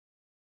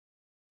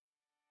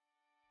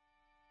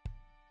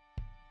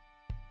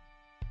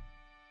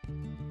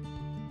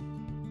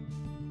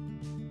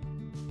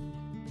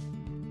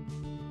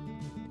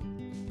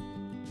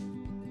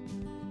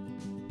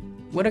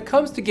When it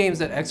comes to games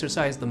that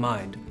exercise the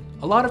mind,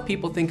 a lot of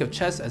people think of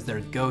chess as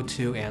their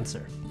go-to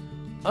answer.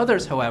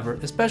 Others, however,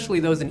 especially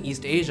those in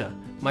East Asia,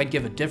 might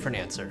give a different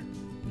answer: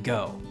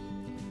 Go.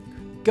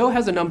 Go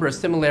has a number of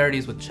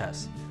similarities with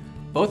chess.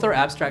 Both are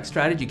abstract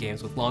strategy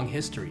games with long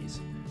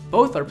histories.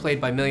 Both are played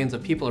by millions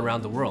of people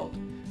around the world.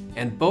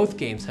 And both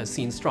games have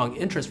seen strong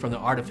interest from the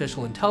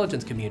artificial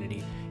intelligence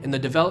community in the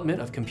development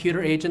of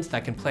computer agents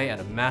that can play at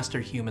a master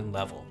human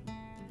level.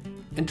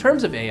 In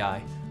terms of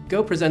AI,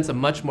 Go presents a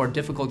much more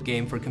difficult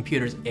game for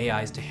computers'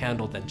 AIs to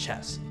handle than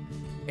chess.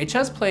 A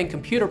chess-playing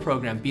computer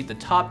program beat the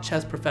top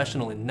chess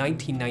professional in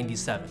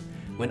 1997,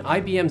 when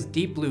IBM's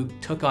Deep Blue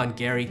took on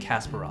Garry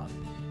Kasparov.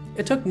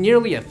 It took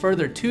nearly a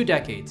further 2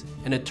 decades,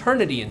 an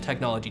eternity in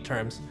technology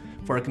terms,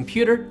 for a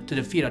computer to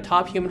defeat a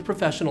top human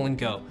professional in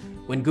Go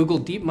when Google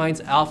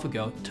DeepMind's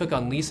AlphaGo took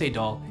on Lee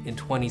Sedol in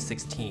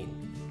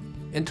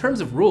 2016. In terms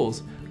of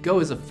rules, Go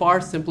is a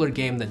far simpler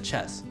game than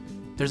chess.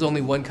 There's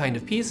only one kind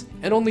of piece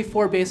and only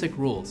 4 basic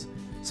rules.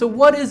 So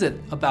what is it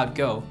about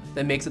Go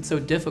that makes it so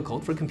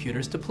difficult for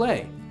computers to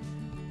play?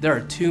 There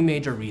are 2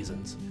 major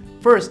reasons.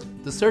 First,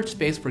 the search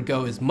space for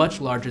Go is much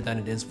larger than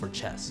it is for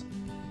chess.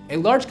 A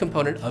large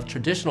component of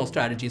traditional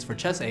strategies for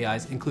chess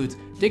AIs includes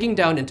digging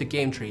down into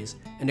game trees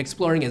and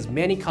exploring as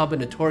many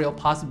combinatorial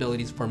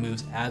possibilities for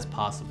moves as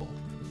possible.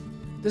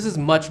 This is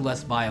much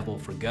less viable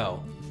for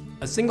Go.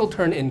 A single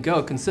turn in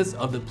Go consists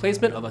of the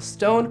placement of a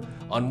stone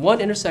on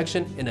one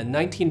intersection in a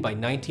 19 by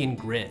 19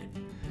 grid.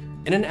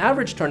 In an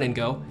average turn in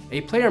Go,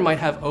 a player might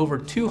have over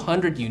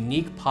 200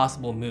 unique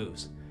possible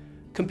moves.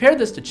 Compare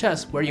this to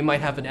chess, where you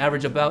might have an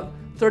average of about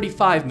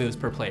 35 moves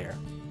per player.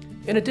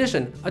 In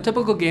addition, a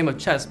typical game of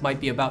chess might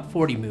be about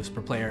 40 moves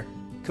per player.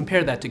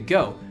 Compare that to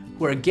Go,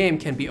 where a game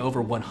can be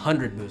over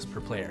 100 moves per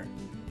player.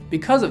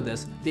 Because of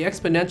this, the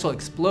exponential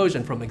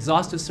explosion from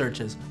exhaustive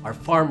searches are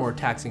far more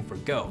taxing for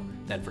Go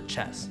than for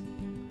chess.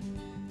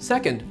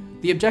 Second,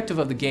 the objective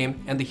of the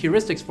game and the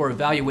heuristics for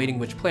evaluating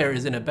which player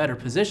is in a better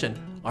position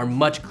are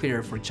much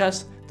clearer for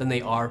chess than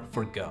they are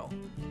for Go.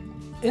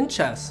 In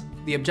chess,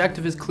 the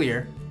objective is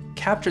clear: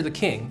 capture the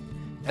king,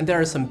 and there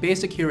are some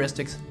basic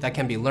heuristics that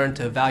can be learned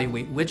to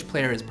evaluate which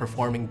player is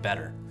performing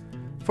better.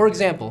 For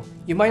example,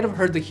 you might have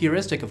heard the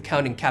heuristic of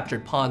counting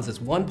captured pawns as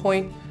 1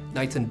 point,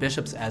 knights and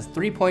bishops as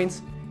 3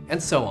 points,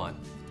 and so on.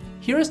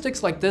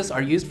 Heuristics like this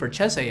are used for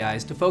chess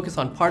AIs to focus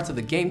on parts of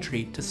the game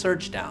tree to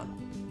search down.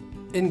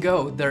 In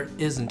Go, there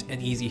isn't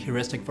an easy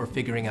heuristic for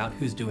figuring out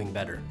who's doing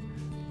better.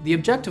 The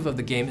objective of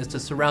the game is to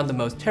surround the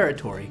most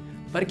territory,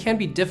 but it can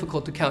be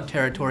difficult to count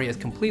territory as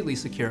completely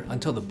secure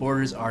until the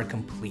borders are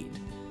complete.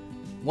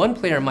 One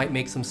player might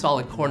make some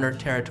solid corner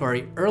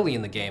territory early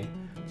in the game,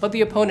 but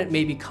the opponent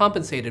may be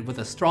compensated with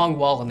a strong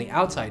wall on the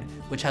outside,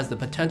 which has the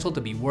potential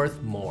to be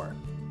worth more.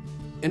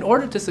 In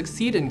order to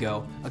succeed in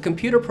Go, a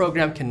computer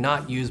program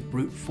cannot use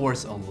brute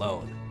force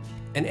alone.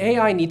 An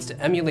AI needs to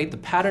emulate the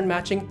pattern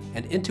matching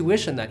and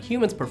intuition that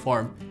humans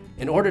perform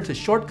in order to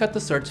shortcut the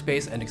search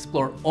space and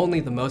explore only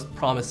the most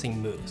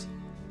promising moves.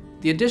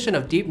 The addition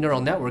of deep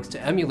neural networks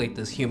to emulate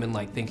this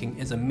human-like thinking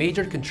is a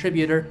major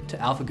contributor to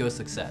AlphaGo's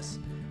success.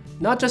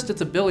 Not just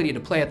its ability to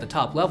play at the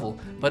top level,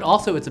 but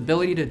also its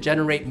ability to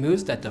generate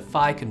moves that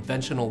defy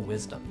conventional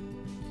wisdom.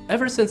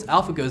 Ever since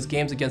AlphaGo's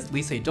games against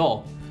Lee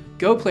Sedol,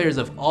 Go players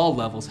of all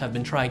levels have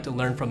been trying to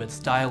learn from its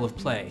style of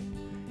play.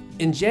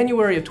 In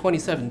January of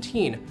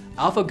 2017,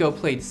 AlphaGo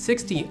played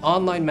 60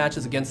 online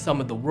matches against some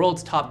of the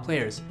world's top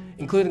players,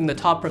 including the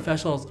top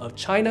professionals of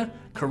China,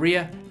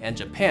 Korea, and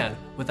Japan,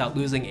 without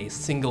losing a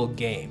single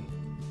game.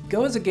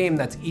 Go is a game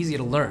that's easy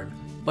to learn,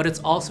 but it's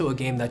also a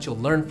game that you'll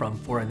learn from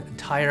for an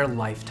entire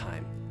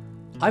lifetime.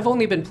 I've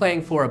only been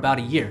playing for about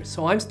a year,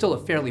 so I'm still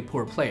a fairly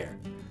poor player.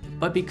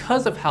 But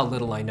because of how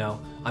little I know,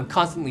 I'm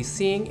constantly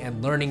seeing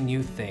and learning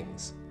new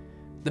things.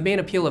 The main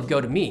appeal of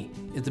Go to me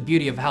is the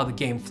beauty of how the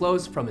game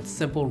flows from its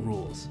simple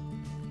rules.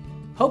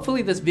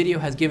 Hopefully this video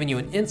has given you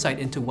an insight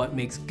into what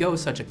makes Go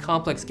such a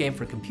complex game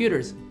for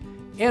computers,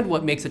 and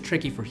what makes it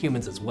tricky for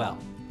humans as well.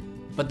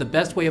 But the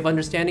best way of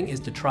understanding is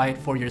to try it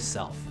for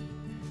yourself.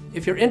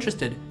 If you're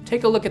interested,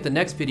 take a look at the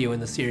next video in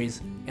the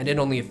series, and in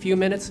only a few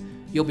minutes,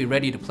 you'll be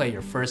ready to play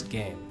your first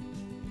game.